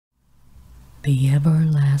The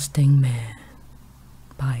Everlasting Man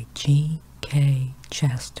by G.K.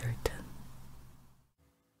 Chesterton.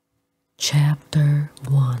 Chapter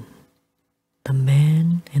 1. The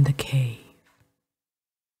Man in the Cave.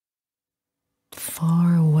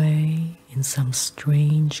 Far away in some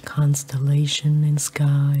strange constellation in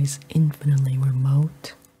skies infinitely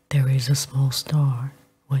remote, there is a small star,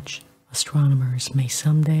 which astronomers may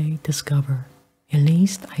someday discover. At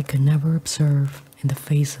least I could never observe in the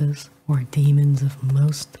faces or demons of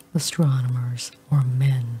most astronomers or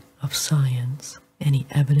men of science any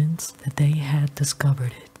evidence that they had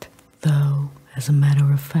discovered it, though, as a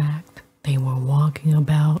matter of fact, they were walking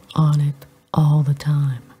about on it all the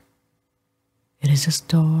time. It is a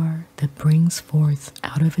star that brings forth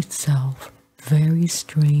out of itself very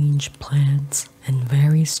strange plants and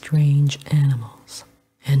very strange animals,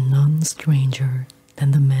 and none stranger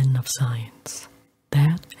than the men of science.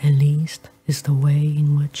 That, at least, is the way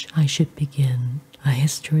in which I should begin a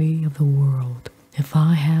history of the world if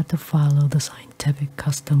I had to follow the scientific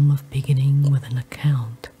custom of beginning with an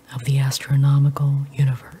account of the astronomical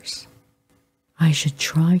universe. I should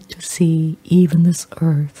try to see even this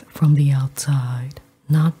earth from the outside,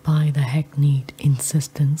 not by the hackneyed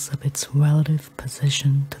insistence of its relative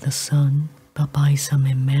position to the sun, but by some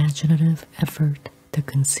imaginative effort to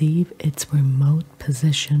conceive its remote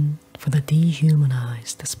position for the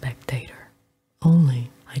dehumanized spectator. Only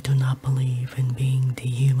I do not believe in being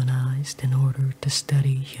dehumanized in order to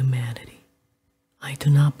study humanity. I do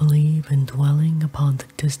not believe in dwelling upon the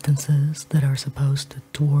distances that are supposed to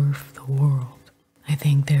dwarf the world. I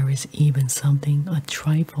think there is even something a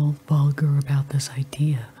trifle vulgar about this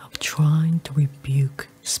idea of trying to rebuke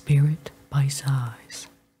spirit by size.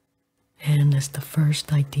 And as the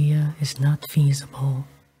first idea is not feasible,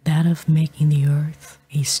 that of making the earth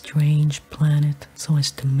a strange planet so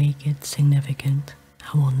as to make it significant,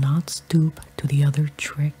 I will not stoop to the other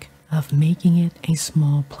trick of making it a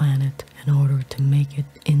small planet in order to make it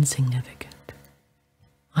insignificant.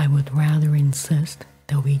 I would rather insist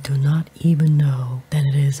that we do not even know that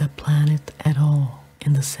it is a planet at all,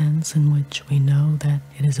 in the sense in which we know that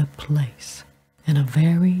it is a place, and a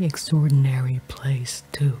very extraordinary place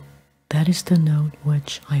too. That is the note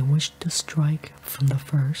which I wish to strike from the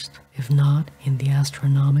first, if not in the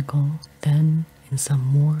astronomical, then in some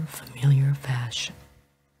more familiar fashion.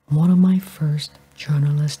 One of my first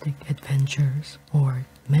journalistic adventures, or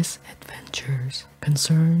misadventures,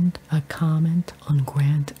 concerned a comment on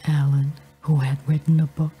Grant Allen, who had written a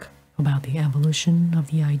book about the evolution of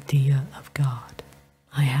the idea of God.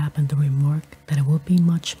 I happened to remark that it would be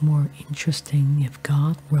much more interesting if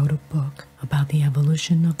God wrote a book about the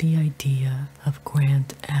evolution of the idea of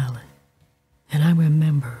Grant Allen. And I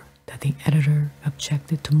remember that the editor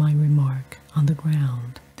objected to my remark on the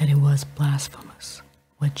ground that it was blasphemous,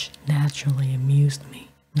 which naturally amused me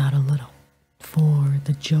not a little. For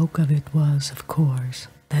the joke of it was, of course,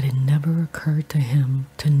 that it never occurred to him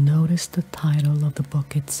to notice the title of the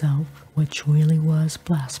book itself, which really was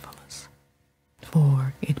blasphemous.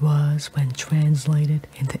 For it was, when translated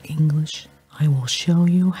into English, I will show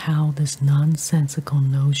you how this nonsensical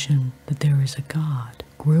notion that there is a God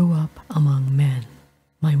grew up among men.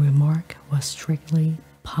 My remark was strictly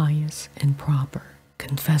pious and proper,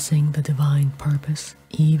 confessing the divine purpose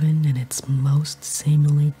even in its most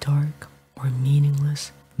seemingly dark or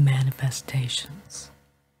meaningless manifestations.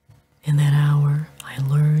 In that hour, I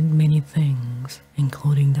learned many things,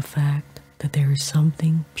 including the fact that there is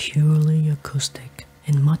something purely acoustic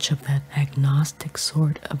in much of that agnostic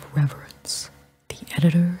sort of reverence. The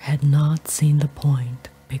editor had not seen the point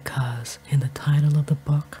because in the title of the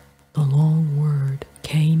book, the long word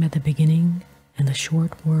came at the beginning and the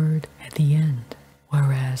short word at the end,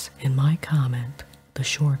 whereas in my comment, the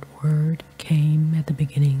short word came at the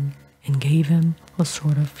beginning and gave him a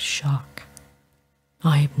sort of shock.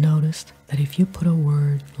 I have noticed that if you put a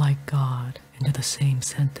word like God into the same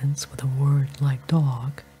sentence with a word like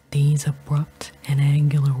dog, these abrupt and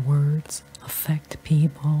angular words affect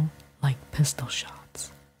people like pistol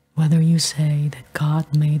shots. Whether you say that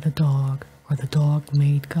God made the dog or the dog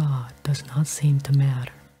made God does not seem to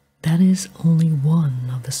matter. That is only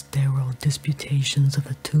one of the sterile disputations of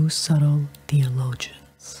the two subtle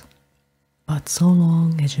theologians. But so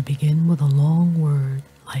long as you begin with a long word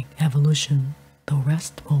like evolution, the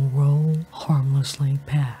rest will roll harmlessly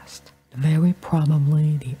past. Very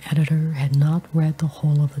probably the editor had not read the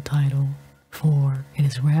whole of the title, for it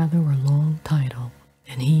is rather a long title,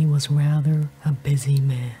 and he was rather a busy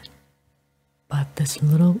man. But this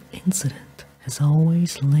little incident has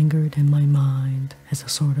always lingered in my mind as a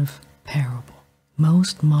sort of parable.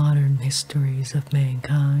 Most modern histories of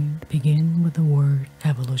mankind begin with the word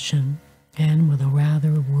evolution, and with a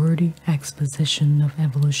rather wordy exposition of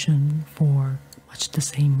evolution for much the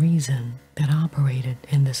same reason that operated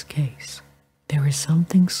in this case. There is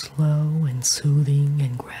something slow and soothing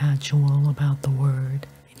and gradual about the word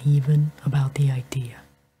and even about the idea.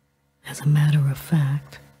 As a matter of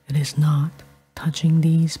fact, it is not, touching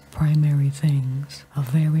these primary things, a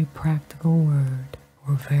very practical word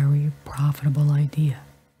or very profitable idea.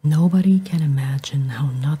 Nobody can imagine how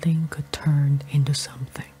nothing could turn into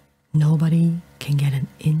something. Nobody can get an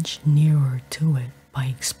inch nearer to it by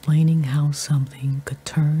explaining how something could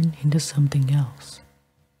turn into something else.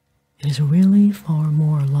 It is really far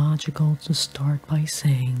more logical to start by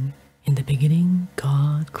saying, in the beginning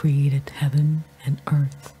God created heaven and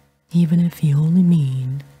earth, even if you only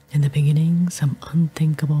mean, in the beginning some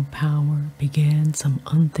unthinkable power began some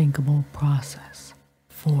unthinkable process.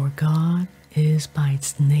 For God is by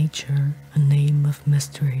its nature a name of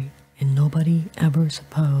mystery, and nobody ever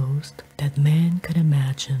supposed that man could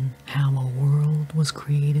imagine how a world was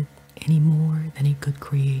created any more than he could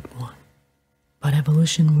create one. But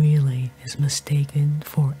evolution really is mistaken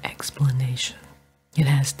for explanation. It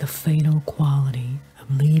has the fatal quality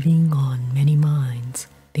of leaving on many minds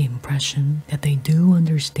the impression that they do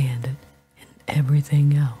understand it and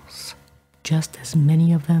everything else, just as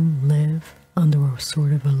many of them live under a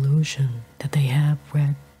sort of illusion that they have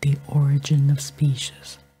read The Origin of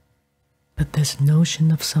Species. But this notion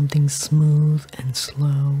of something smooth and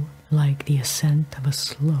slow, like the ascent of a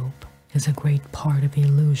slope, is a great part of the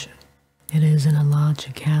illusion. It is an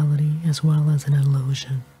illogicality as well as an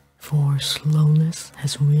illusion, for slowness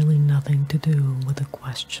has really nothing to do with the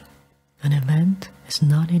question. An event is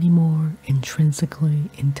not any more intrinsically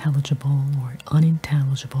intelligible or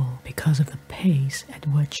unintelligible because of the pace at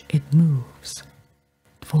which it moves.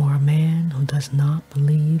 For a man who does not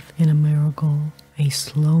believe in a miracle, a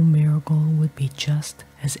slow miracle would be just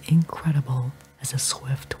as incredible as a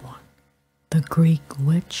swift one. The Greek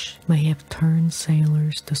witch may have turned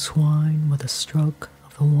sailors to swine with a stroke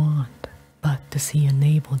of the wand, but to see a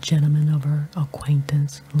naval gentleman of her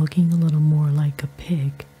acquaintance looking a little more like a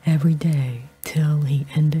pig every day till he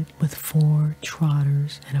ended with 4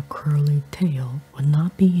 trotters and a curly tail would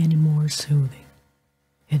not be any more soothing.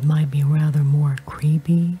 It might be rather more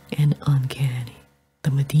creepy and uncanny.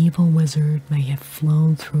 The medieval wizard may have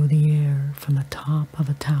flown through the air from the top of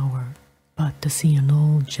a tower, but to see an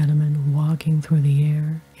old gentleman walking through the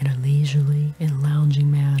air in a leisurely and lounging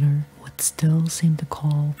manner would still seem to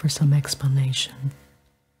call for some explanation.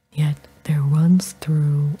 Yet there runs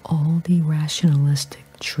through all the rationalistic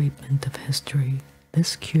treatment of history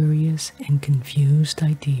this curious and confused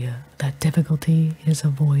idea that difficulty is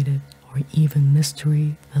avoided or even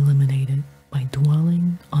mystery eliminated by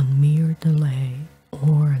dwelling on mere delay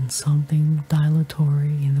or on something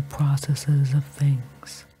dilatory in the processes of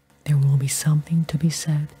things. There will be something to be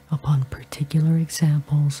said upon particular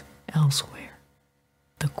examples elsewhere.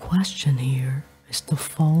 The question here is the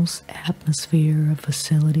false atmosphere of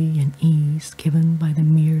facility and ease given by the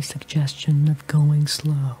mere suggestion of going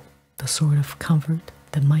slow, the sort of comfort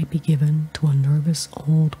that might be given to a nervous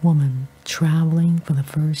old woman traveling for the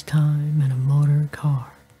first time in a motor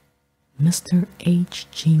car. Mr.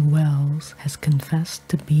 H.G. Wells has confessed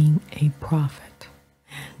to being a prophet,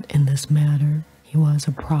 and in this matter he was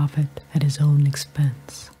a prophet at his own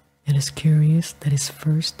expense. It is curious that his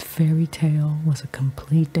first fairy tale was a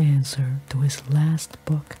complete answer to his last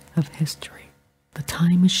book of history. The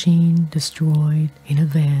time machine destroyed in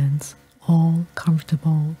advance all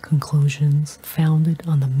comfortable conclusions founded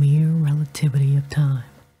on the mere relativity of time.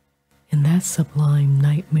 In that sublime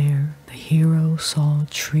nightmare, the hero saw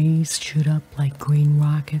trees shoot up like green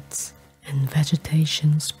rockets and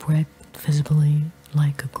vegetation spread visibly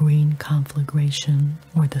like a green conflagration,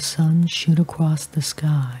 or the sun shoot across the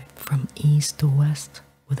sky from east to west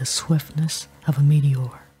with the swiftness of a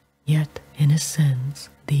meteor. Yet, in a sense,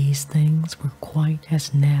 these things were quite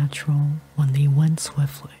as natural when they went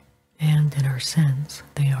swiftly, and in our sense,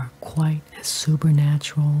 they are quite as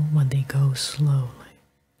supernatural when they go slowly.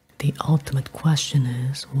 The ultimate question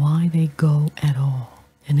is why they go at all,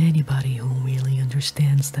 and anybody who really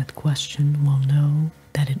understands that question will know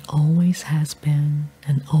that it always has been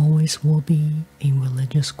and always will be a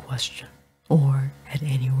religious question, or at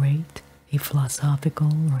any rate, a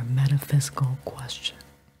philosophical or metaphysical question.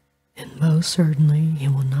 And most certainly he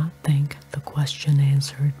will not think the question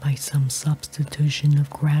answered by some substitution of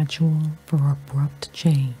gradual for abrupt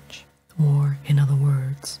change, or, in other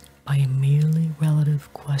words, by a merely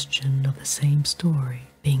relative question of the same story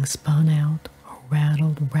being spun out or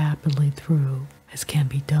rattled rapidly through, as can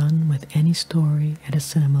be done with any story at a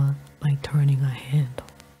cinema by turning a handle.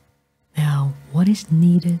 Now, what is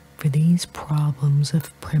needed for these problems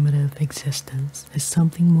of primitive existence is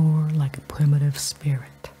something more like a primitive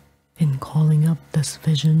spirit. In calling up this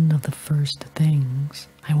vision of the first things,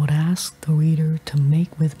 I would ask the reader to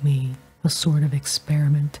make with me a sort of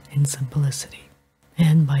experiment in simplicity.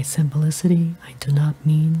 And by simplicity, I do not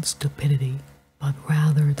mean stupidity, but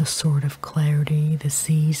rather the sort of clarity that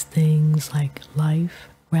sees things like life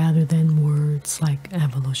rather than words like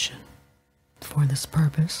evolution. For this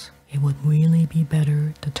purpose, it would really be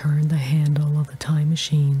better to turn the handle of the time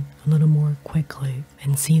machine a little more quickly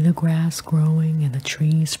and see the grass growing and the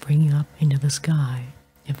trees springing up into the sky,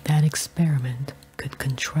 if that experiment could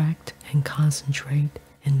contract and concentrate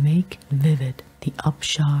and make vivid the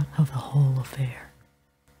upshot of the whole affair.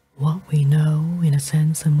 What we know, in a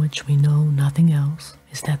sense in which we know nothing else,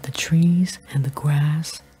 is that the trees and the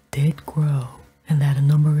grass did grow, and that a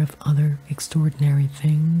number of other extraordinary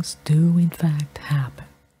things do in fact happen.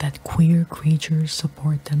 That queer creatures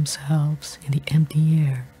support themselves in the empty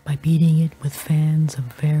air by beating it with fans of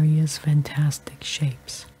various fantastic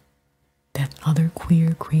shapes. That other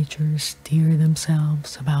queer creatures steer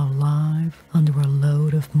themselves about alive under a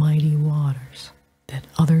load of mighty waters. That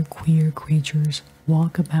other queer creatures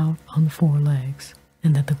walk about on four legs,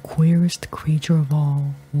 and that the queerest creature of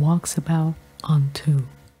all walks about on two.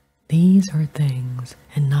 These are things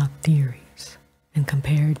and not theories, and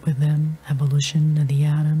compared with them, evolution and the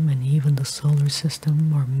atom and even the solar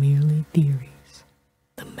system are merely theories.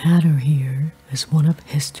 The matter here is one of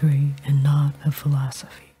history and not of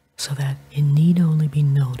philosophy, so that it need only be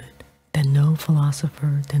noted that no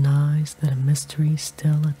philosopher denies that a mystery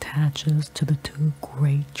still attaches to the two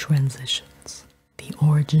great transitions, the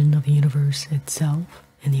origin of the universe itself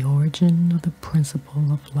and the origin of the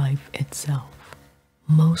principle of life itself.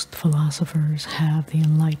 Most philosophers have the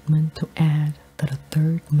enlightenment to add that a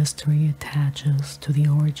third mystery attaches to the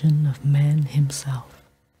origin of man himself.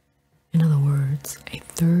 In other words, a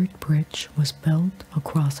third bridge was built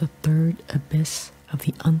across a third abyss of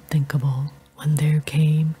the unthinkable when there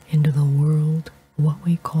came into the world what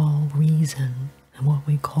we call reason and what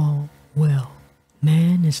we call will.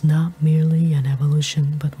 Man is not merely an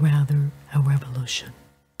evolution, but rather a revolution.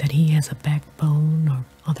 That he has a backbone or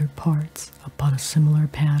other parts upon a similar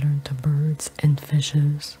pattern to birds and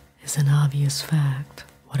fishes is an obvious fact,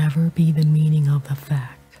 whatever be the meaning of the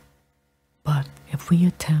fact. But if we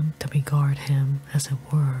attempt to regard him, as it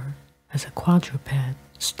were, as a quadruped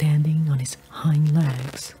standing on his hind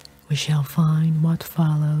legs, we shall find what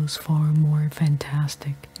follows far more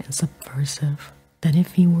fantastic and subversive than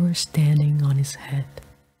if he were standing on his head.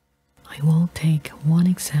 I will take one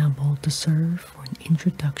example to serve for an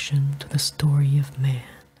introduction to the story of man.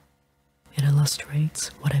 It illustrates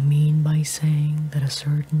what I mean by saying that a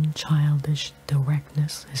certain childish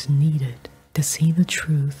directness is needed to see the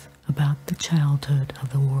truth about the childhood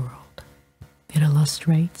of the world. It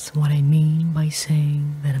illustrates what I mean by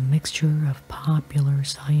saying that a mixture of popular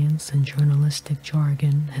science and journalistic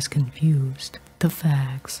jargon has confused the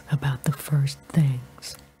facts about the first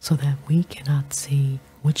things, so that we cannot see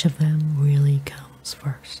which of them really comes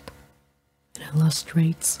first. It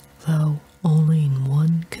illustrates, though only in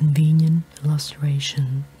one convenient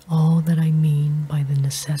illustration, all that I mean by the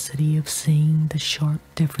necessity of seeing the sharp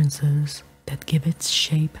differences that give its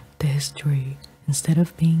shape to history, instead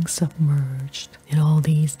of being submerged in all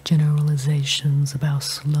these generalizations about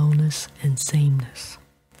slowness and sameness.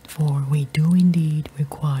 For we do indeed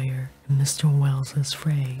require, in Mr. Wells's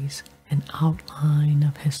phrase, an outline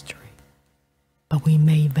of history. But we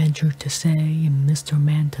may venture to say, in Mr.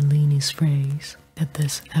 Mantalini's phrase, that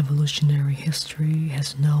this evolutionary history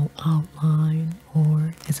has no outline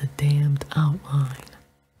or is a damned outline.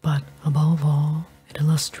 But above all, it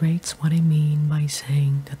illustrates what I mean by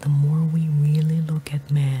saying that the more we really look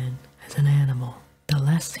at man as an animal, the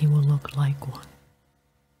less he will look like one.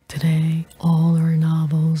 Today, all our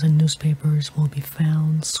novels and newspapers will be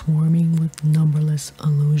found swarming with numberless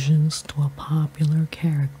allusions to a popular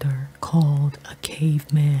character called a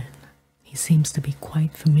caveman. He seems to be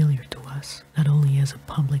quite familiar to us, not only as a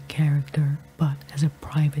public character, but as a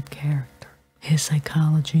private character. His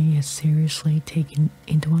psychology is seriously taken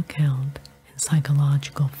into account in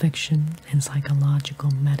psychological fiction and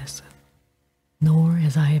psychological medicine. Nor,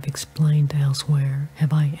 as I have explained elsewhere,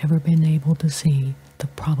 have I ever been able to see the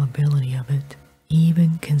probability of it,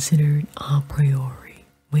 even considered a priori.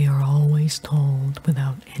 We are always told,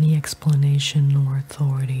 without any explanation or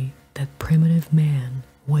authority, that primitive man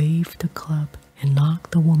waved a club and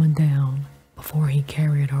knocked the woman down before he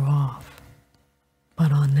carried her off.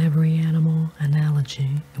 But on every animal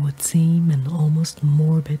analogy, it would seem an almost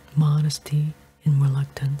morbid modesty and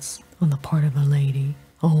reluctance on the part of a lady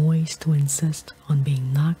always to insist on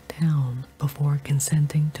being knocked before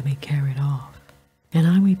consenting to be carried off. And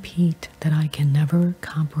I repeat that I can never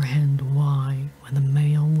comprehend why, when the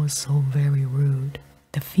male was so very rude,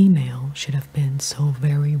 the female should have been so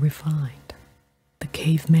very refined. The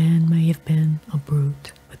caveman may have been a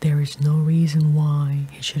brute, but there is no reason why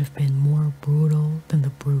he should have been more brutal than the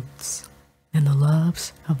brutes. And the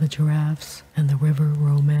loves of the giraffes and the river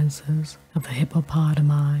romances of the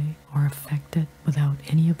hippopotami are affected without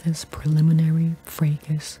any of this preliminary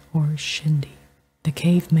fracas or shindy. The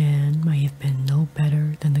caveman may have been no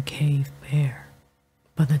better than the cave bear,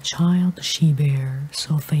 but the child she-bear,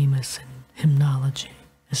 so famous in hymnology,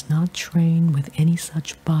 is not trained with any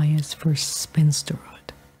such bias for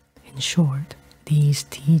spinsterhood. In short, these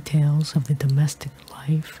details of the domestic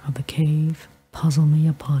life of the cave puzzle me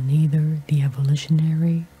upon neither the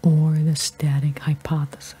evolutionary or the static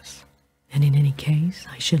hypothesis, and in any case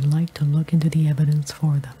I should like to look into the evidence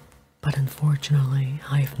for them, but unfortunately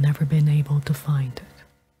I've never been able to find it.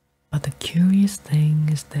 But the curious thing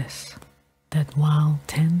is this, that while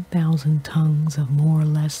 10,000 tongues of more or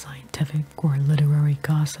less scientific or literary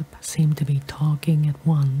gossip seem to be talking at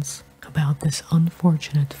once about this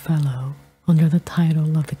unfortunate fellow under the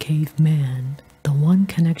title of the caveman, the one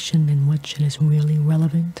connection in which it is really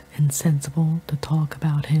relevant and sensible to talk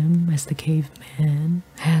about him as the caveman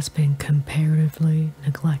has been comparatively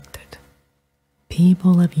neglected.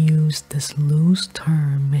 People have used this loose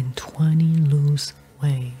term in 20 loose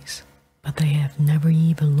ways, but they have never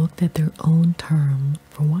even looked at their own term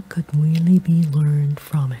for what could really be learned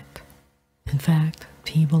from it. In fact,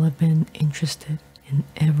 people have been interested in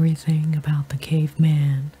everything about the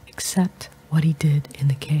caveman except what he did in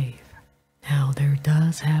the cave. Now, there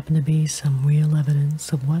does happen to be some real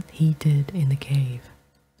evidence of what he did in the cave.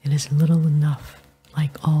 It is little enough,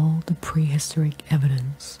 like all the prehistoric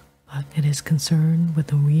evidence, but it is concerned with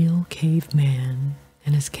the real caveman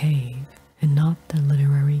and his cave, and not the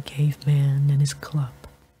literary caveman and his club.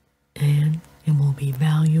 And it will be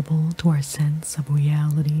valuable to our sense of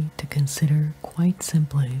reality to consider quite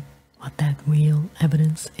simply what that real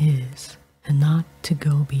evidence is, and not to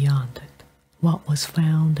go beyond it. What was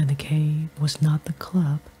found in the cave was not the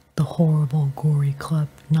club, the horrible gory club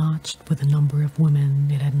notched with the number of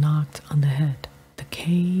women it had knocked on the head. The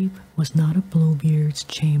cave was not a Bluebeard's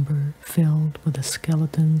chamber filled with the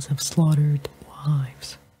skeletons of slaughtered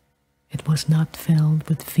wives. It was not filled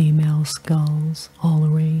with female skulls all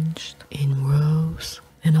arranged in rows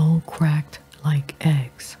and all cracked like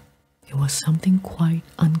eggs. It was something quite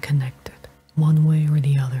unconnected, one way or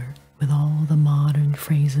the other, with all the modern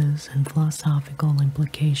phrases and philosophical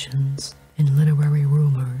implications and literary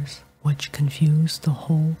rumors which confuse the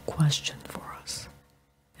whole question for us.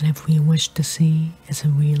 And if we wish to see as it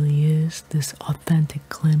really is this authentic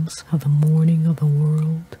glimpse of the morning of the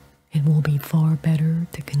world, it will be far better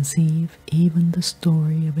to conceive even the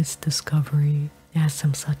story of its discovery as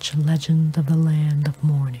some such legend of the land of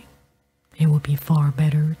morning. It would be far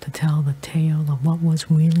better to tell the tale of what was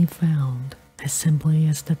really found as simply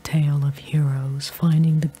as the tale of heroes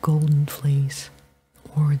finding the golden fleece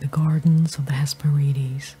or the gardens of the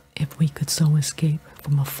Hesperides, if we could so escape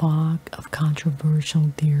from a fog of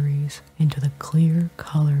controversial theories into the clear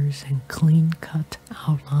colors and clean-cut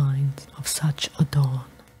outlines of such a dawn.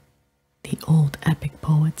 The old epic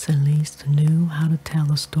poets at least knew how to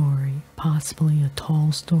tell a story, possibly a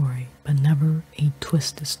tall story, but never a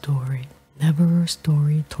twisted story, never a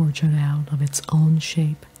story tortured out of its own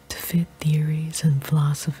shape to fit theories and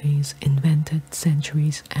philosophies invented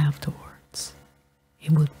centuries afterwards.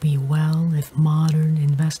 It would be well if modern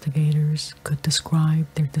investigators could describe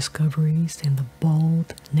their discoveries in the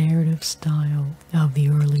bold narrative style of the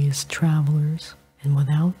earliest travelers, and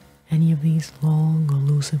without any of these long,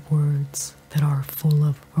 elusive words that are full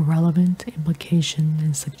of irrelevant implication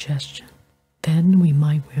and suggestion. Then we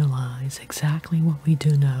might realize exactly what we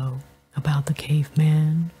do know about the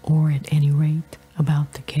caveman, or at any rate,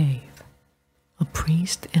 about the cave. A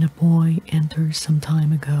priest and a boy entered some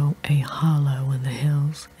time ago a hollow in the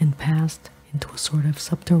hills and passed into a sort of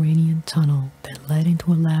subterranean tunnel that led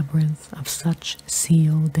into a labyrinth of such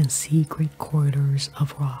sealed and secret corridors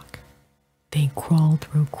of rock. They crawled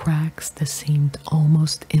through cracks that seemed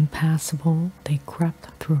almost impassable. They crept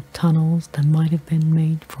through tunnels that might have been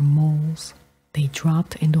made from moles. They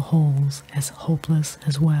dropped into holes as hopeless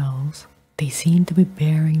as wells. They seemed to be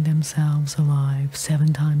burying themselves alive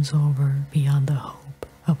 7 times over beyond the hope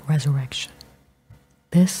of resurrection.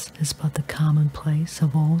 This is but the commonplace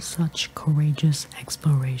of all such courageous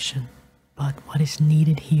exploration. But what is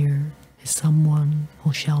needed here is someone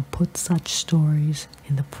who shall put such stories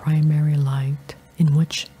in the primary light in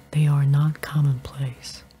which they are not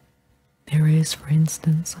commonplace. There is, for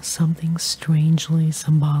instance, something strangely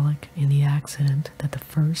symbolic in the accident that the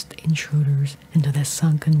first intruders into the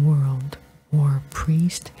sunken world were a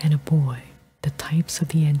priest and a boy, the types of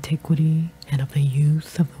the antiquity and of the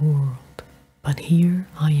youth of the world. But here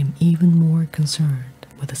I am even more concerned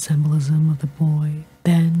with the symbolism of the boy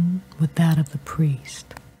than with that of the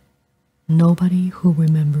priest. Nobody who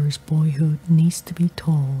remembers boyhood needs to be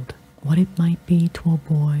told what it might be to a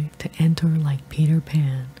boy to enter like Peter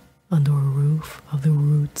Pan under a roof of the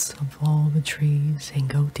roots of all the trees and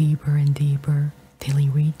go deeper and deeper till he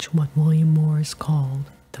reach what William Morris called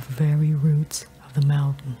the very roots of the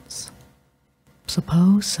mountains.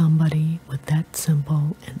 Suppose somebody with that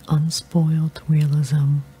simple and unspoiled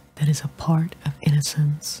realism that is a part of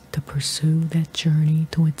innocence to pursue that journey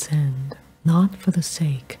to its end, not for the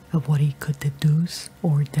sake of what he could deduce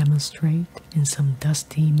or demonstrate in some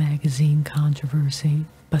dusty magazine controversy,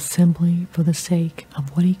 but simply for the sake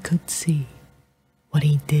of what he could see. What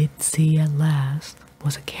he did see at last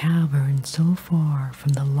was a cavern so far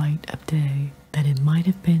from the light of day that it might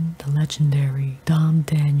have been the legendary Dom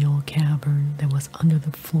Daniel cavern that was under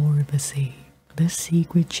the floor of the sea. This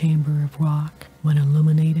secret chamber of rock, when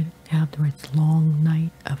illuminated after its long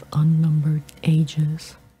night of unnumbered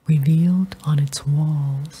ages, revealed on its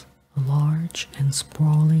walls large and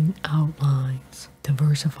sprawling outlines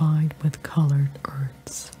diversified with colored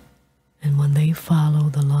earths. And when they follow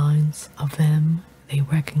the lines of them, they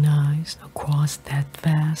recognized across that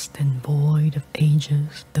vast and void of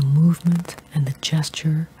ages the movement and the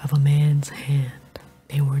gesture of a man's hand.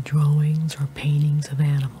 They were drawings or paintings of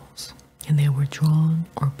animals, and they were drawn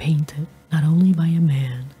or painted not only by a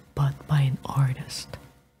man, but by an artist.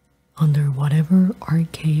 Under whatever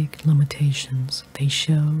archaic limitations, they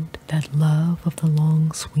showed that love of the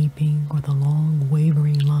long sweeping or the long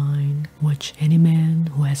wavering line which any man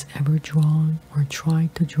who has ever drawn or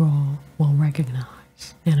tried to draw will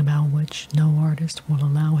recognize, and about which no artist will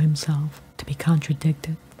allow himself to be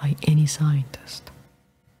contradicted by any scientist.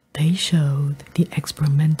 They showed the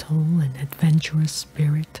experimental and adventurous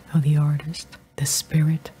spirit of the artist, the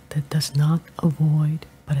spirit that does not avoid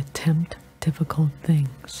but attempt difficult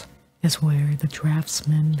things, as where the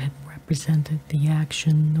draftsman had represented the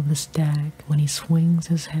action of the stag when he swings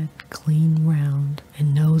his head clean round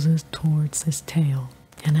and noses towards his tail,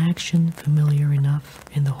 an action familiar enough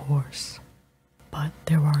in the horse. But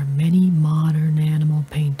there are many modern animal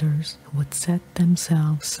painters who would set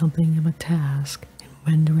themselves something of a task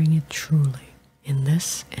in rendering it truly. In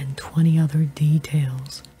this and 20 other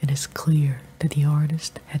details, it is clear that the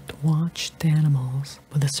artist had watched animals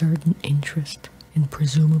with a certain interest and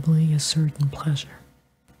presumably a certain pleasure.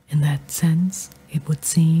 In that sense, it would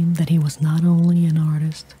seem that he was not only an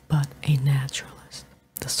artist, but a naturalist,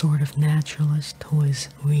 the sort of naturalist who is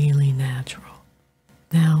really natural.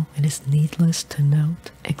 Now, it is needless to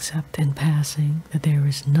note, except in passing, that there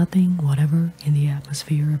is nothing whatever in the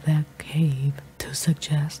atmosphere of that cave to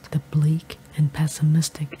suggest the bleak and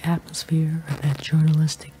pessimistic atmosphere of that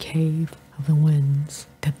journalistic cave of the winds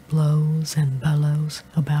that blows and bellows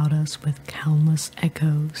about us with countless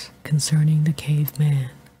echoes concerning the caveman.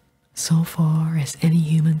 So far as any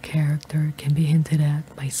human character can be hinted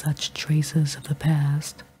at by such traces of the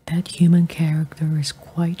past, that human character is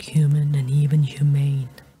quite human and even humane.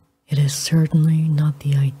 It is certainly not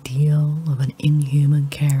the ideal of an inhuman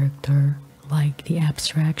character like the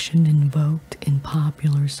abstraction invoked in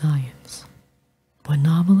popular science. When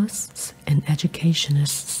novelists and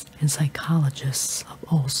educationists and psychologists of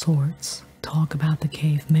all sorts talk about the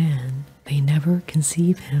caveman, they never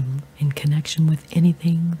conceive him in connection with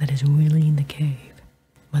anything that is really in the cave.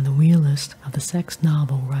 When the realist of the sex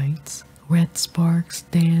novel writes, "Red sparks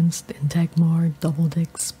danced in Dagmar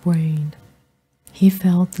Doubledick's brain," he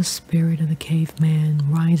felt the spirit of the caveman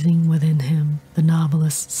rising within him. The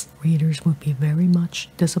novelist's readers would be very much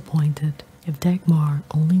disappointed if Dagmar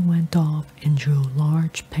only went off and drew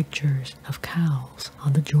large pictures of cows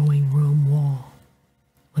on the drawing room wall.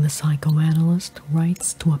 When the psychoanalyst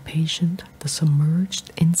writes to a patient, the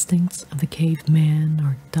submerged instincts of the caveman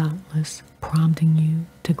are doubtless prompting you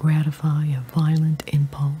to gratify a violent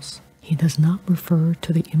impulse. He does not refer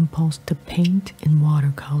to the impulse to paint in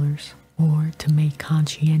watercolors or to make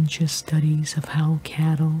conscientious studies of how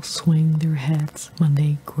cattle swing their heads when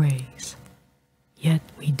they graze. Yet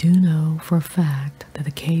we do know for a fact that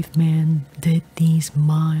the caveman did these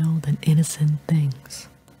mild and innocent things,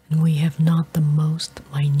 and we have not the most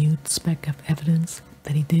minute speck of evidence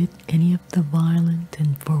that he did any of the violent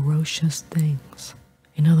and ferocious things.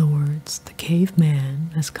 In other words, the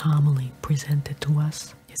caveman, as commonly presented to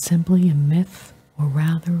us, is simply a myth, or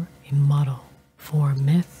rather a muddle, for a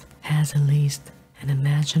myth has at least an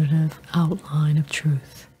imaginative outline of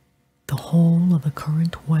truth. The whole of the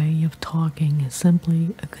current way of talking is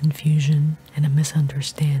simply a confusion and a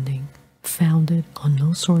misunderstanding, founded on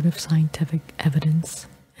no sort of scientific evidence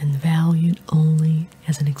and valued only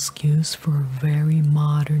as an excuse for a very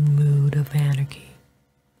modern mood of anarchy.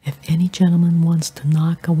 If any gentleman wants to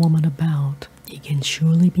knock a woman about, he can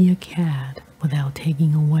surely be a cad without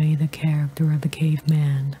taking away the character of the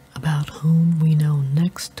caveman, about whom we know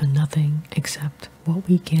next to nothing except what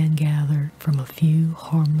we can gather from a few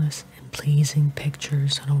harmless and pleasing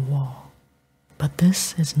pictures on a wall. But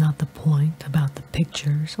this is not the point about the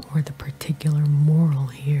pictures or the particular moral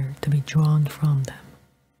here to be drawn from them.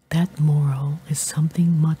 That moral is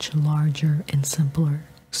something much larger and simpler,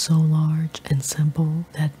 so large and simple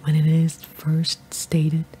that when it is first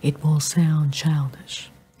stated it will sound childish,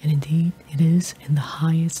 and indeed it is in the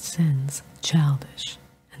highest sense childish,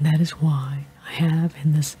 and that is why I have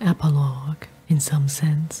in this apologue, in some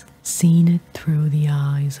sense, seen it through the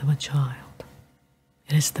eyes of a child.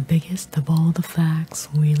 It is the biggest of all the facts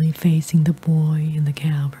really facing the boy in the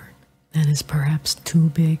cavern, and is perhaps too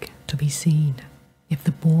big to be seen. If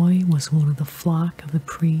the boy was one of the flock of the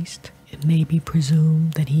priest, it may be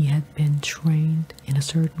presumed that he had been trained in a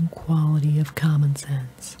certain quality of common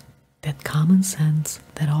sense, that common sense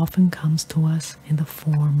that often comes to us in the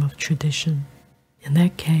form of tradition. In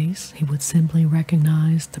that case, he would simply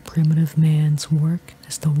recognize the primitive man's work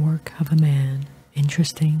as the work of a man,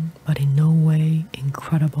 interesting but in no way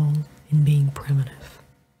incredible in being primitive.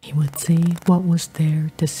 He would see what was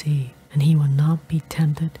there to see, and he would not be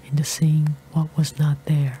tempted into seeing what was not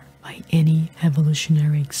there by any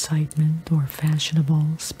evolutionary excitement or fashionable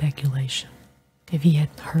speculation. If he had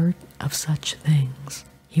heard of such things,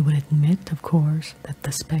 he would admit, of course, that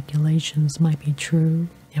the speculations might be true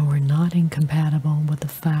and were not incompatible with the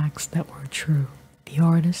facts that were true. The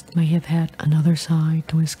artist may have had another side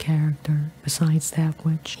to his character besides that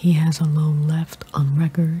which he has alone left on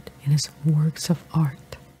record in his works of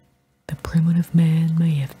art. The primitive man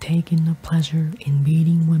may have taken a pleasure in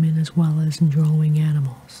beating women as well as in drawing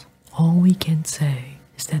animals. All we can say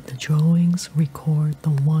is that the drawings record the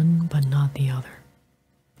one but not the other.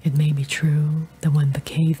 It may be true that when the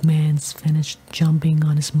caveman's finished jumping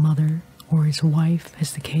on his mother, or his wife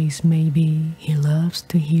as the case may be, he loves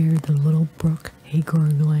to hear the little brook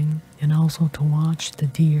gurgling, and also to watch the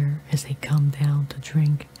deer as they come down to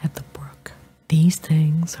drink at the brook. These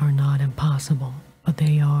things are not impossible, but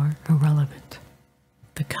they are irrelevant.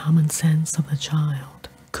 The common sense of the child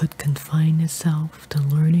could confine itself to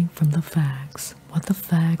learning from the facts what the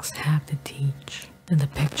facts have to teach, and the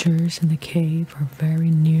pictures in the cave are very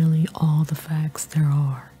nearly all the facts there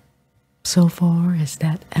are. So far as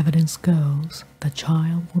that evidence goes, the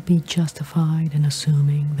child will be justified in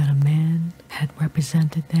assuming that a man had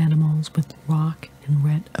represented animals with rock and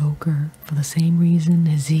red ochre for the same reason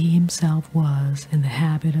as he himself was in the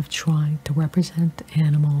habit of trying to represent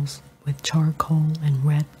animals with charcoal and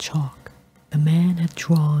red chalk. The man had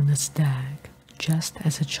drawn a stag, just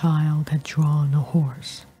as a child had drawn a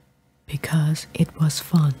horse, because it was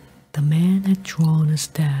fun. The man had drawn a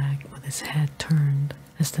stag with his head turned,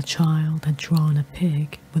 as the child had drawn a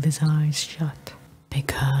pig with his eyes shut,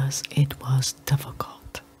 because it was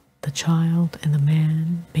difficult. The child and the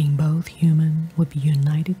man, being both human, would be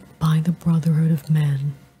united by the brotherhood of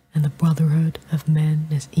men, and the brotherhood of men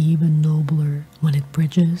is even nobler when it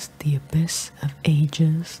bridges the abyss of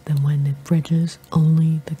ages than when it bridges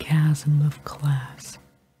only the chasm of class.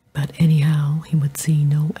 But anyhow, he would see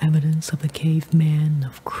no evidence of the caveman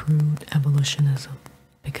of crude evolutionism,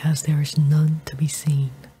 because there is none to be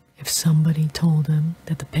seen. If somebody told him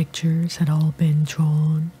that the pictures had all been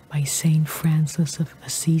drawn by St. Francis of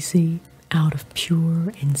Assisi out of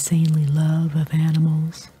pure, insanely love of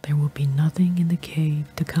animals, there would be nothing in the cave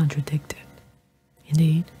to contradict it.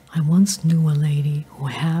 Indeed, I once knew a lady who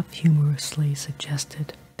half humorously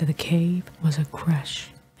suggested that the cave was a creche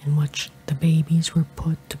in which the babies were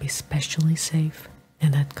put to be specially safe,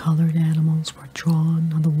 and that colored animals were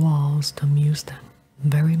drawn on the walls to amuse them,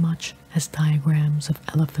 very much as diagrams of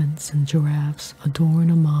elephants and giraffes adorn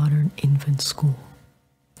a modern infant school.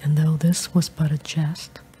 And though this was but a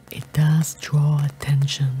jest, it does draw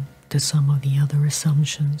attention to some of the other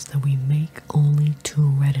assumptions that we make only too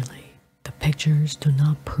readily. The pictures do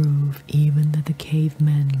not prove even that the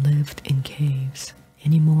cavemen lived in caves,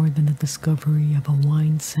 any more than the discovery of a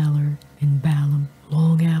wine cellar in Balaam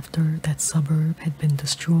long after that suburb had been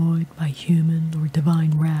destroyed by human or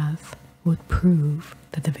divine wrath would prove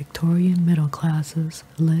that the Victorian middle classes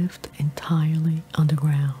lived entirely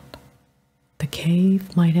underground. The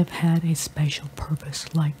cave might have had a special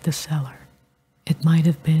purpose like the cellar. It might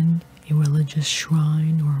have been a religious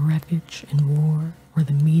shrine or refuge in war, or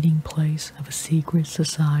the meeting place of a secret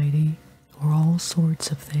society, or all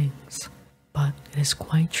sorts of things. But it is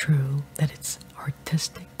quite true that its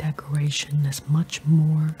artistic decoration is much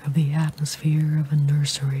more of the atmosphere of a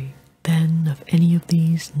nursery than of any of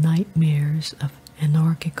these nightmares of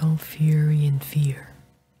anarchical fury and fear.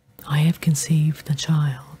 I have conceived the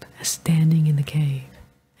child as standing in the cave,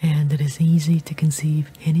 and it is easy to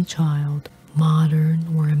conceive any child,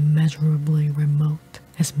 modern or immeasurably remote,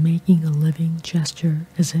 as making a living gesture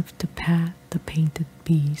as if to pat the painted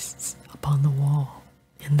beasts upon the wall.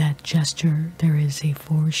 In that gesture there is a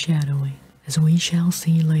foreshadowing, as we shall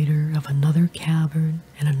see later, of another cavern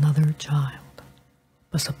and another child.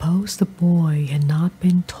 But suppose the boy had not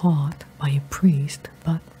been taught by a priest,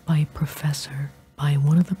 but by a professor, by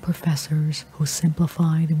one of the professors who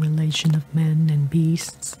simplified the relation of men and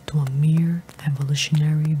beasts to a mere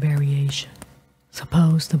evolutionary variation.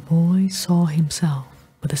 Suppose the boy saw himself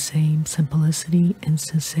with the same simplicity and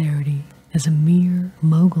sincerity as a mere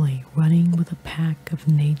Mowgli running with a pack of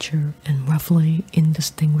nature and roughly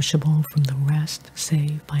indistinguishable from the rest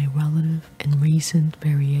save by relative and recent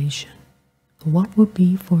variation. What would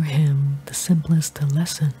be for him the simplest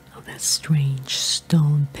lesson of that strange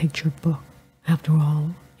stone picture book? After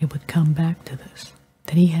all, it would come back to this,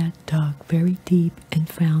 that he had dug very deep and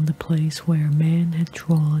found the place where man had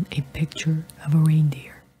drawn a picture of a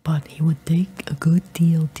reindeer. But he would dig a good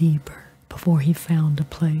deal deeper before he found a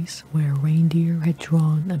place where a reindeer had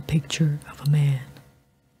drawn a picture of a man.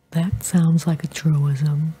 That sounds like a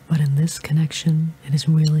truism, but in this connection it is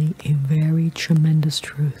really a very tremendous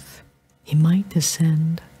truth. He might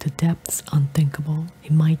descend to depths unthinkable, he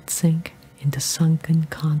might sink into sunken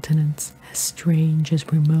continents as strange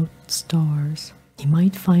as remote stars. He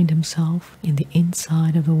might find himself in the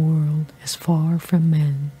inside of the world as far from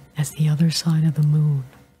men as the other side of the moon.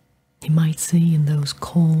 He might see in those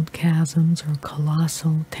cold chasms or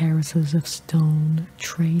colossal terraces of stone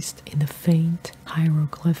traced in the faint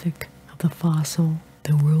hieroglyphic of the fossil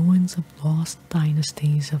the ruins of lost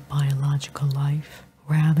dynasties of biological life,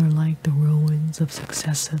 rather like the ruins of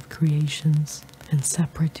successive creations and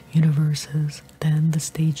separate universes than the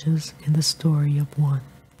stages in the story of one.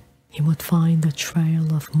 He would find the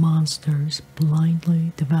trail of monsters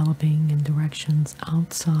blindly developing in directions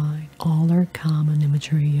outside all our common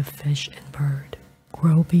imagery of fish and bird,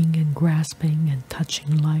 groping and grasping and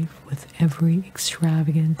touching life with every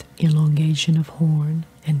extravagant elongation of horn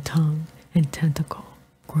and tongue and tentacle,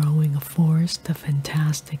 growing a forest of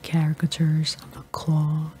fantastic caricatures of the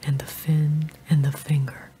claw and the fin and the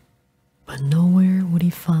finger. But nowhere would he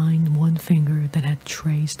find one finger that had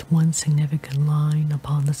traced one significant line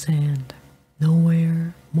upon the sand.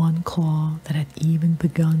 Nowhere one claw that had even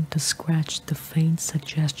begun to scratch the faint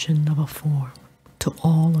suggestion of a form. To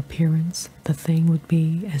all appearance, the thing would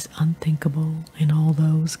be as unthinkable in all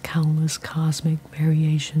those countless cosmic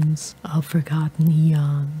variations of forgotten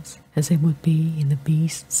eons as it would be in the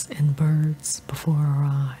beasts and birds before our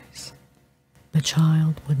eyes. The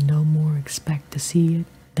child would no more expect to see it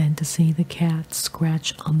than to see the cat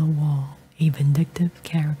scratch on the wall a vindictive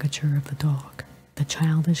caricature of the dog. The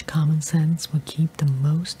childish common sense would keep the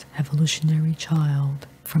most evolutionary child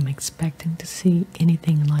from expecting to see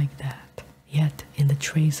anything like that. Yet in the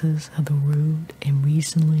traces of the rude and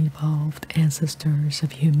recently evolved ancestors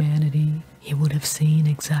of humanity, he would have seen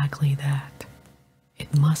exactly that.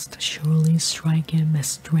 It must surely strike him as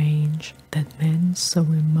strange that men so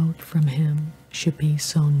remote from him should be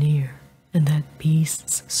so near, and that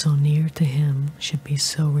beasts so near to him should be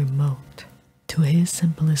so remote. To his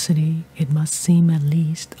simplicity, it must seem at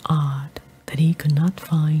least odd that he could not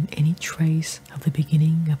find any trace of the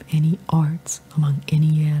beginning of any arts among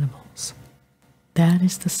any animals. That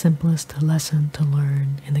is the simplest lesson to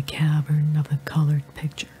learn in the cavern of the colored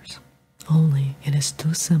pictures. Only it is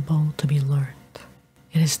too simple to be learned.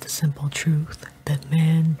 It is the simple truth that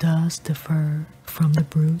man does differ from the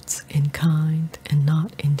brutes in kind and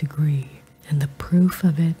not in degree, and the proof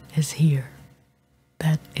of it is here.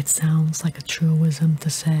 That it sounds like a truism to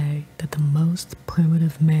say that the most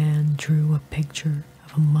primitive man drew a picture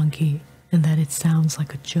of a monkey, and that it sounds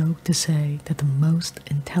like a joke to say that the most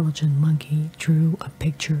intelligent monkey drew a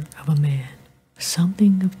picture of a man.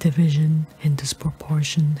 Something of division and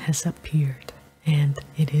disproportion has appeared, and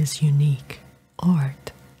it is unique.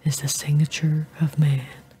 Art is the signature of man.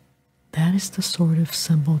 That is the sort of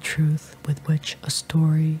simple truth with which a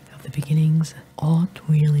story of the beginnings ought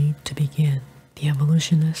really to begin. The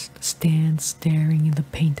evolutionist stands staring in the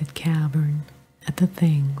painted cavern at the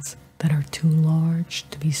things that are too large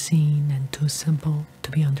to be seen and too simple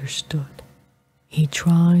to be understood. He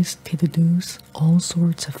tries to deduce all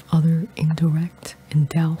sorts of other indirect and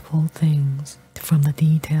doubtful things from the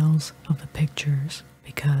details of the pictures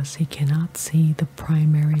because he cannot see the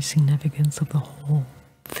primary significance of the whole.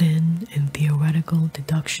 Thin and theoretical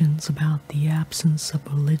deductions about the absence of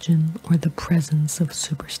religion or the presence of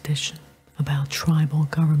superstition, about tribal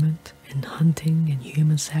government and hunting and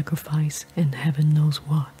human sacrifice and heaven knows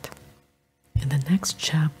what. In the next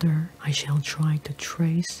chapter, I shall try to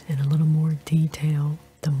trace in a little more detail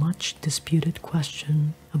the much disputed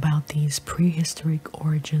question about these prehistoric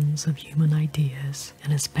origins of human ideas,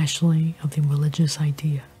 and especially of the religious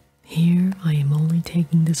idea. Here I am only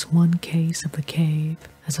taking this one case of the cave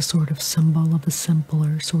as a sort of symbol of the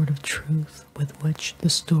simpler sort of truth with which the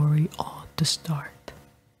story ought to start.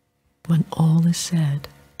 When all is said,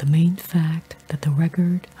 the main fact that the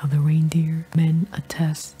record of the reindeer men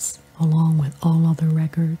attests, along with all other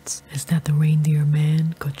records, is that the reindeer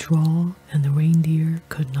man could draw and the reindeer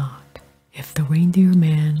could not. If the reindeer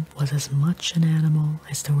man was as much an animal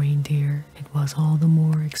as the reindeer, it was all the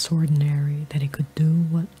more extraordinary that he could do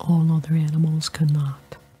what all other animals could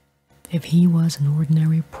not. If he was an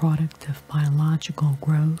ordinary product of biological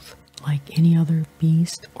growth, like any other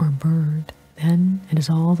beast or bird, then it is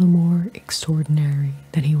all the more extraordinary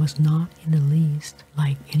that he was not in the least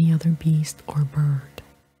like any other beast or bird.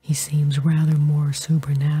 He seems rather more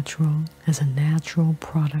supernatural as a natural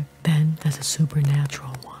product than as a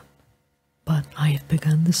supernatural one. But I have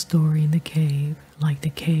begun the story in the cave, like the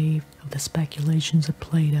cave of the speculations of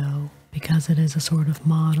Plato, because it is a sort of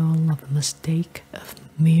model of the mistake of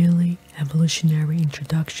merely evolutionary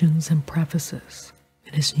introductions and prefaces.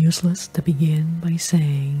 It is useless to begin by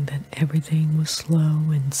saying that everything was slow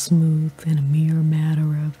and smooth and a mere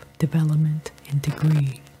matter of development and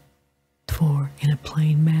degree. For in a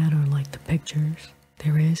plain matter like the pictures,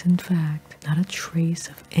 there is in fact not a trace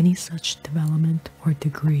of any such development or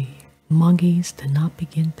degree. Monkeys did not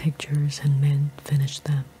begin pictures and men finished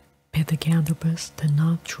them. Pithecanthropus did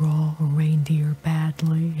not draw a reindeer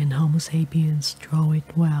badly and Homo sapiens drew it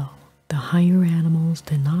well. The higher animals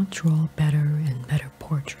did not draw better and better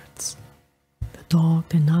portraits. The dog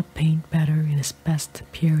did not paint better in his best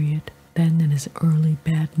period than in his early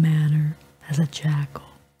bad manner as a jackal.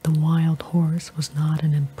 The wild horse was not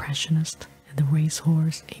an impressionist and the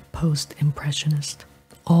racehorse a post-impressionist.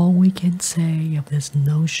 All we can say of this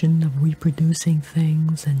notion of reproducing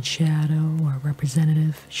things in shadow or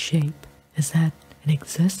representative shape is that it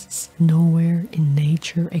exists nowhere in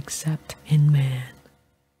nature except in man,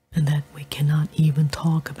 and that we cannot even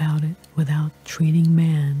talk about it without treating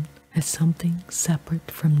man as something separate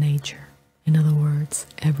from nature. In other words,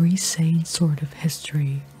 every sane sort of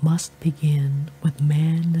history must begin with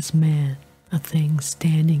man as man, a thing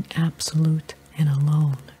standing absolute and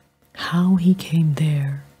alone. How he came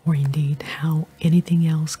there, or indeed how anything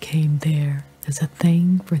else came there, is a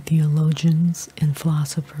thing for theologians and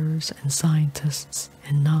philosophers and scientists,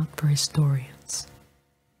 and not for historians.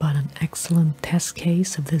 But an excellent test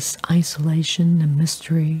case of this isolation and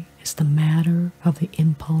mystery is the matter of the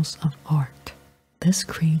impulse of art. This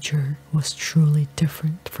creature was truly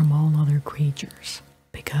different from all other creatures,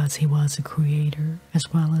 because he was a creator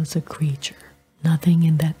as well as a creature. Nothing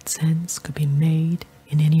in that sense could be made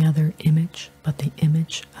in any other image but the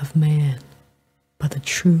image of man. But the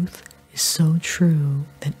truth is so true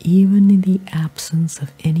that even in the absence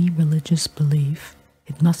of any religious belief,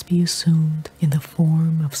 it must be assumed in the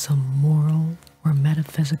form of some moral or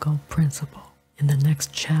metaphysical principle. In the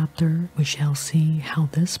next chapter, we shall see how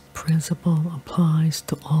this principle applies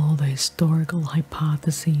to all the historical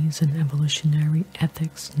hypotheses and evolutionary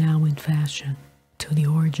ethics now in fashion, to the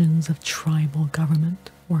origins of tribal government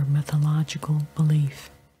or mythological belief.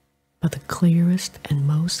 But the clearest and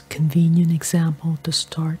most convenient example to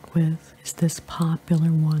start with is this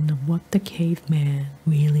popular one of what the caveman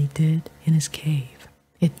really did in his cave.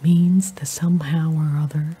 It means that somehow or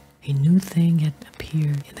other, a new thing had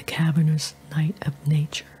appeared in the cavernous night of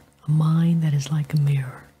nature, a mind that is like a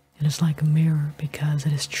mirror. It is like a mirror because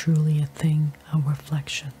it is truly a thing of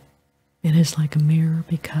reflection. It is like a mirror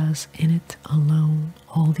because in it alone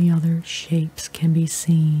all the other shapes can be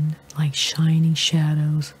seen like shining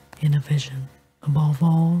shadows in a vision. Above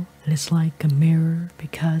all, it is like a mirror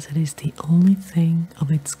because it is the only thing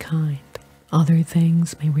of its kind. Other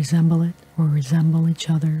things may resemble it or resemble each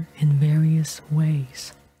other in various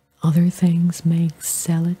ways. Other things may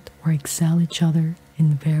excel it or excel each other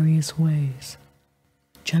in various ways.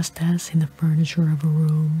 Just as in the furniture of a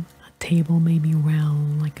room, a table may be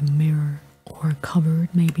round like a mirror, or a cupboard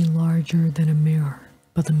may be larger than a mirror,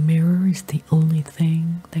 but the mirror is the only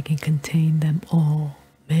thing that can contain them all.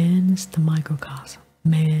 Man is the microcosm.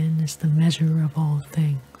 Man is the measure of all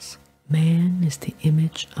things. Man is the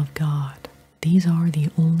image of God. These are the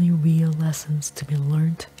only real lessons to be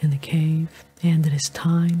learnt in the cave, and it is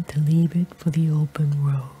time to leave it for the open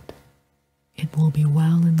road. It will be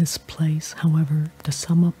well in this place, however, to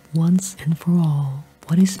sum up once and for all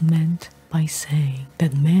what is meant by saying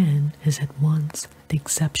that man is at once the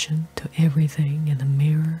exception to everything and the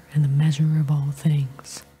mirror and the measure of all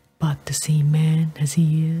things. But to see man as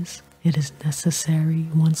he is, it is necessary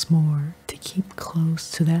once more to keep close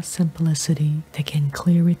to that simplicity that can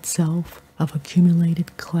clear itself of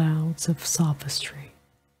accumulated clouds of sophistry.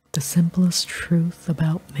 The simplest truth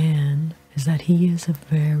about man is that he is a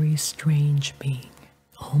very strange being,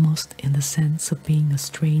 almost in the sense of being a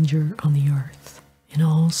stranger on the earth. In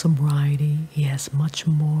all sobriety, he has much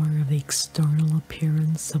more of the external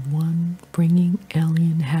appearance of one bringing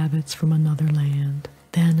alien habits from another land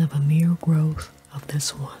than of a mere growth of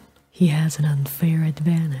this one. He has an unfair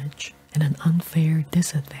advantage and an unfair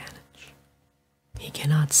disadvantage. He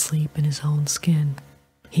cannot sleep in his own skin.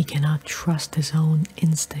 He cannot trust his own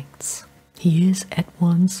instincts. He is at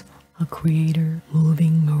once a creator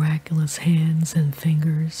moving miraculous hands and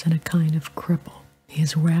fingers and a kind of cripple. He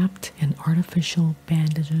is wrapped in artificial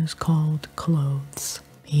bandages called clothes.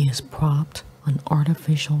 He is propped on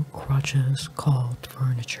artificial crutches called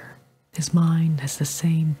furniture. His mind has the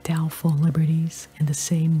same doubtful liberties and the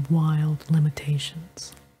same wild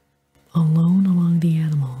limitations. Alone among the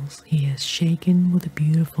animals, he is shaken with a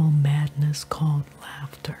beautiful madness called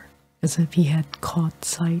laughter, as if he had caught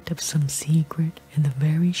sight of some secret in the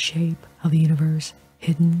very shape of the universe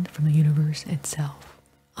hidden from the universe itself.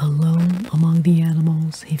 Alone among the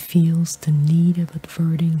animals, he feels the need of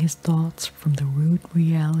averting his thoughts from the root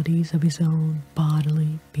realities of his own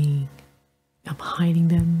bodily being, of hiding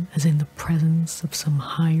them as in the presence of some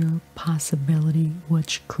higher possibility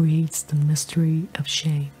which creates the mystery of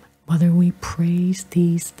shame. Whether we praise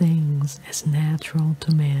these things as natural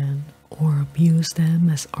to man or abuse them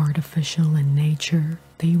as artificial in nature,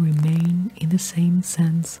 they remain in the same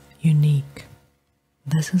sense unique.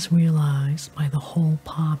 This is realized by the whole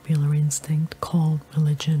popular instinct called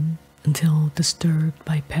religion, until disturbed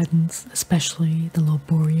by pedants, especially the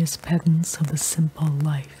laborious pedants of the simple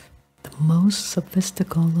life. The most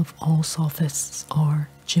sophistical of all sophists are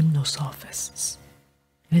gymnosophists.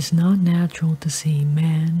 It is not natural to see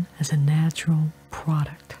man as a natural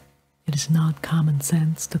product. It is not common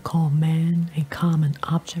sense to call man a common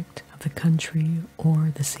object of the country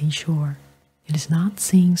or the seashore. It is not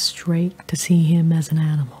seeing straight to see him as an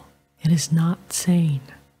animal. It is not sane.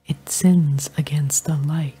 It sins against the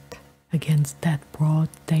light, against that broad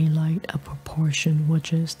daylight of proportion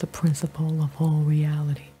which is the principle of all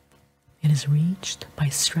reality. It is reached by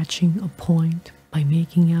stretching a point, by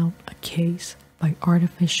making out a case, by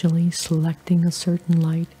artificially selecting a certain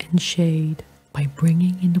light and shade, by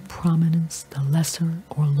bringing into prominence the lesser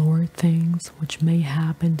or lower things which may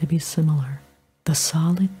happen to be similar. The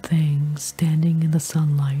solid thing standing in the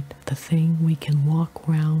sunlight, the thing we can walk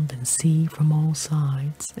round and see from all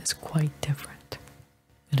sides, is quite different.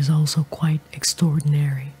 It is also quite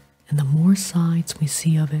extraordinary, and the more sides we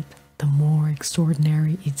see of it, the more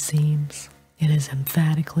extraordinary it seems. It is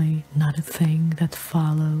emphatically not a thing that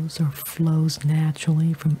follows or flows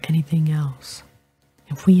naturally from anything else.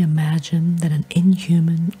 If we imagine that an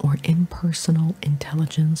inhuman or impersonal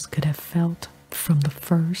intelligence could have felt from the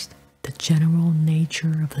first the general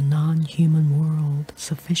nature of the non-human world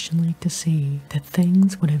sufficiently to see that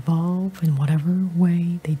things would evolve in whatever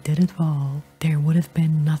way they did evolve, there would have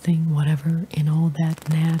been nothing whatever in all that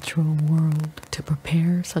natural world to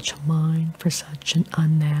prepare such a mind for such an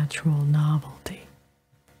unnatural novelty.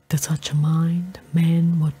 To such a mind,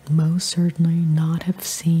 man would most certainly not have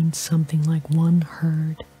seen something like one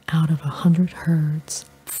herd out of 100 herds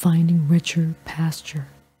finding richer pasture,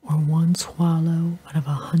 or one swallow out of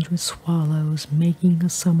 100 swallows making a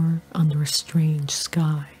summer under a strange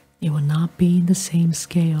sky. It would not be in the same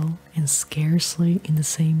scale and scarcely in the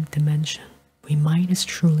same dimension. We might as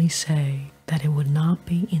truly say that it would not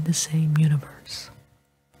be in the same universe.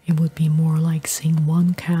 It would be more like seeing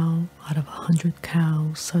one cow out of 100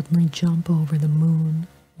 cows suddenly jump over the moon,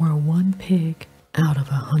 or one pig out of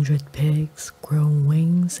 100 pigs grow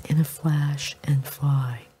wings in a flash and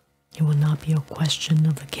fly. It would not be a question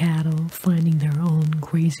of the cattle finding their own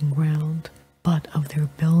grazing ground, but of their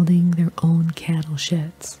building their own cattle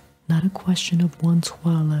sheds. Not a question of one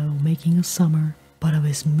swallow making a summer, but of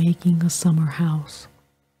his making a summer house.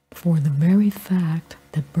 For the very fact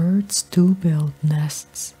that birds do build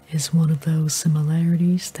nests is one of those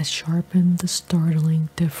similarities that sharpen the startling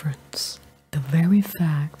difference. The very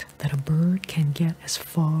fact that a bird can get as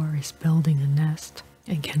far as building a nest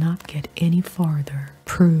and cannot get any farther,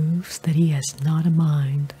 proves that he has not a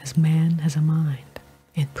mind as man has a mind.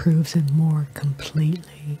 It proves it more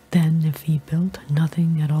completely than if he built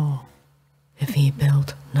nothing at all. If he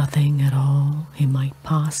built nothing at all, he might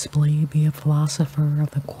possibly be a philosopher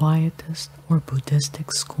of the quietist or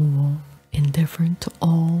Buddhistic school, indifferent to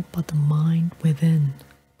all but the mind within.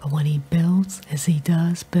 But when he builds as he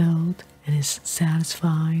does build, and is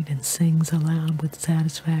satisfied and sings aloud with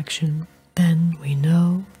satisfaction, then we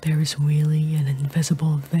know there is really an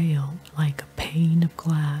invisible veil, like a pane of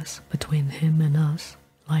glass between him and us,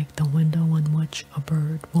 like the window on which a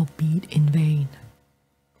bird will beat in vain.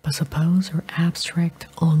 But suppose our abstract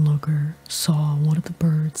onlooker saw one of the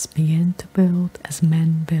birds begin to build as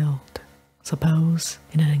men build. Suppose,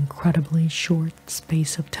 in an incredibly short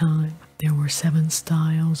space of time, there were 7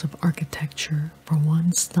 styles of architecture for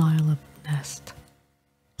one style of nest.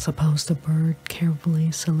 Suppose the bird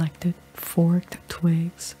carefully selected forked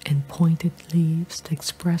twigs and pointed leaves to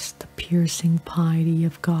express the piercing piety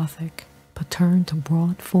of Gothic, but turned to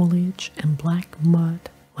broad foliage and black mud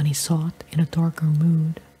when he sought in a darker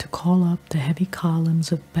mood to call up the heavy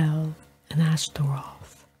columns of Bel and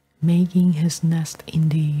Ashtaroth, making his nest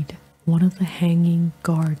indeed one of the hanging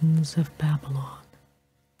gardens of Babylon.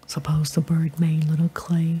 Suppose the bird made little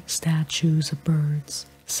clay statues of birds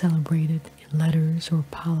celebrated in letters or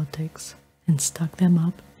politics and stuck them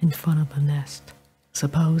up in front of the nest.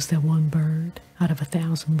 Suppose that one bird out of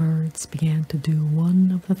 1,000 birds began to do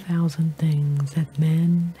one of the 1,000 things that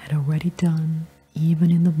men had already done even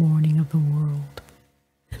in the morning of the world,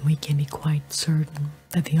 and we can be quite certain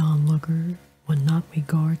that the onlooker would not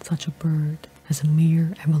regard such a bird as a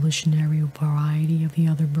mere evolutionary variety of the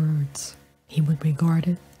other birds. He would regard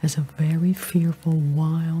it as a very fearful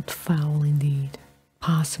wild fowl indeed,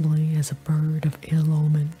 possibly as a bird of ill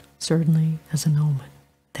omen, certainly as an omen.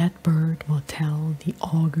 That bird will tell the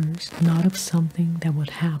augurs not of something that would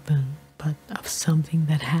happen, but of something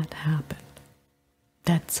that had happened.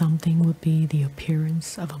 That something would be the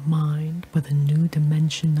appearance of a mind with a new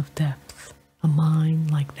dimension of depth, a mind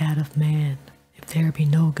like that of man. If there be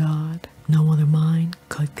no God, no other mind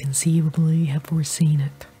could conceivably have foreseen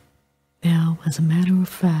it. Now, as a matter of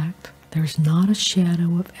fact, there is not a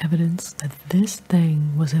shadow of evidence that this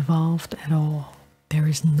thing was evolved at all. There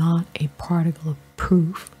is not a particle of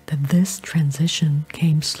proof that this transition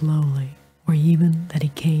came slowly, or even that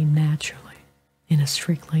it came naturally. In a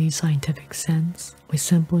strictly scientific sense, we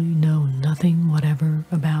simply know nothing whatever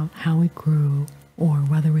about how it grew, or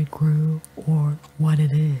whether it grew, or what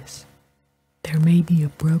it is. There may be a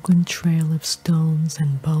broken trail of stones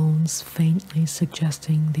and bones faintly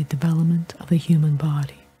suggesting the development of the human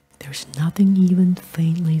body. There's nothing even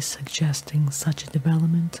faintly suggesting such a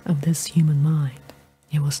development of this human mind.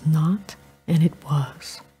 It was not, and it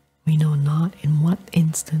was. We know not in what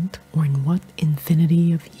instant or in what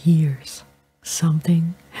infinity of years.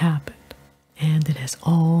 Something happened, and it has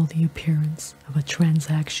all the appearance of a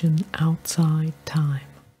transaction outside time.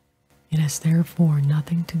 It has therefore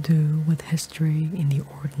nothing to do with history in the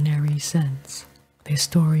ordinary sense. The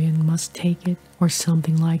historian must take it, or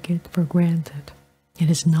something like it, for granted. It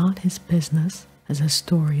is not his business as a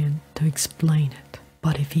historian to explain it.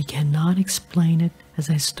 But if he cannot explain it as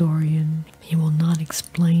a historian, he will not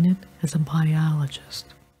explain it as a biologist.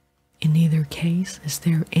 In neither case is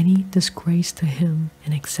there any disgrace to him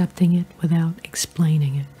in accepting it without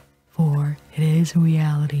explaining it, for it is a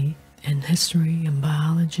reality, and history and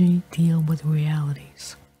biology deal with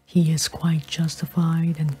realities. He is quite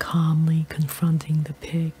justified in calmly confronting the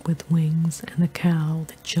pig with wings and the cow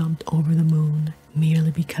that jumped over the moon merely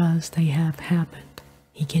because they have happened.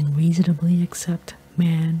 He can reasonably accept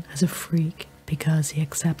man as a freak because he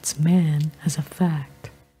accepts man as a fact.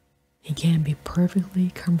 He can be perfectly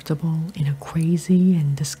comfortable in a crazy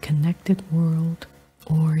and disconnected world,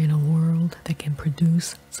 or in a world that can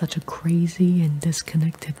produce such a crazy and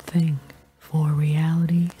disconnected thing. For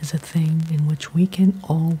reality is a thing in which we can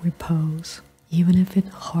all repose, even if it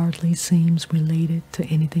hardly seems related to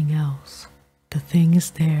anything else. The thing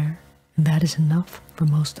is there, and that is enough for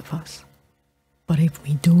most of us. But if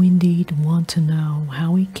we do indeed want to know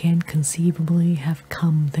how it can conceivably have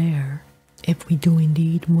come there, if we do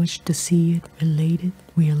indeed wish to see it related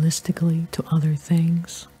realistically to other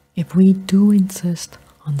things, if we do insist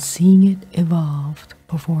on seeing it evolved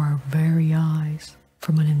before our very eyes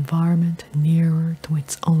from an environment nearer to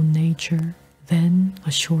its own nature, then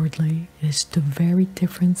assuredly it is to very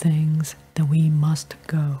different things that we must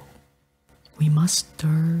go. We must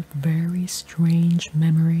stir very strange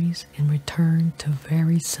memories and return to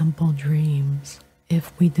very simple dreams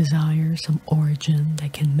if we desire some origin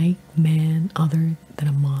that can make man other than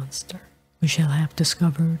a monster. We shall have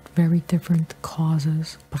discovered very different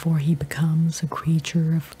causes before he becomes a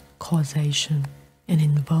creature of causation, and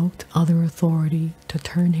invoked other authority to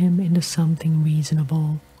turn him into something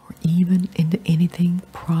reasonable, or even into anything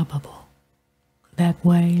probable. That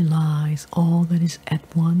way lies all that is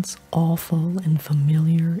at once awful and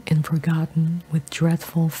familiar and forgotten, with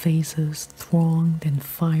dreadful faces thronged and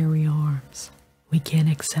fiery arms. We can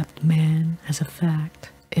accept man as a fact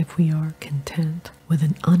if we are content with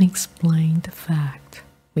an unexplained fact.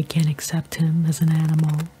 We can accept him as an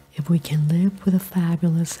animal if we can live with a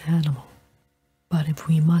fabulous animal. But if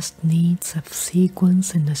we must needs have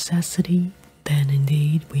sequence and necessity, then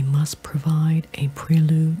indeed we must provide a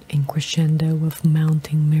prelude and crescendo of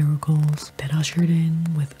mounting miracles that ushered in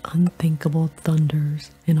with unthinkable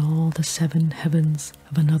thunders in all the 7 heavens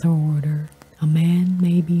of another order. A man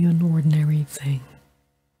may be an ordinary thing,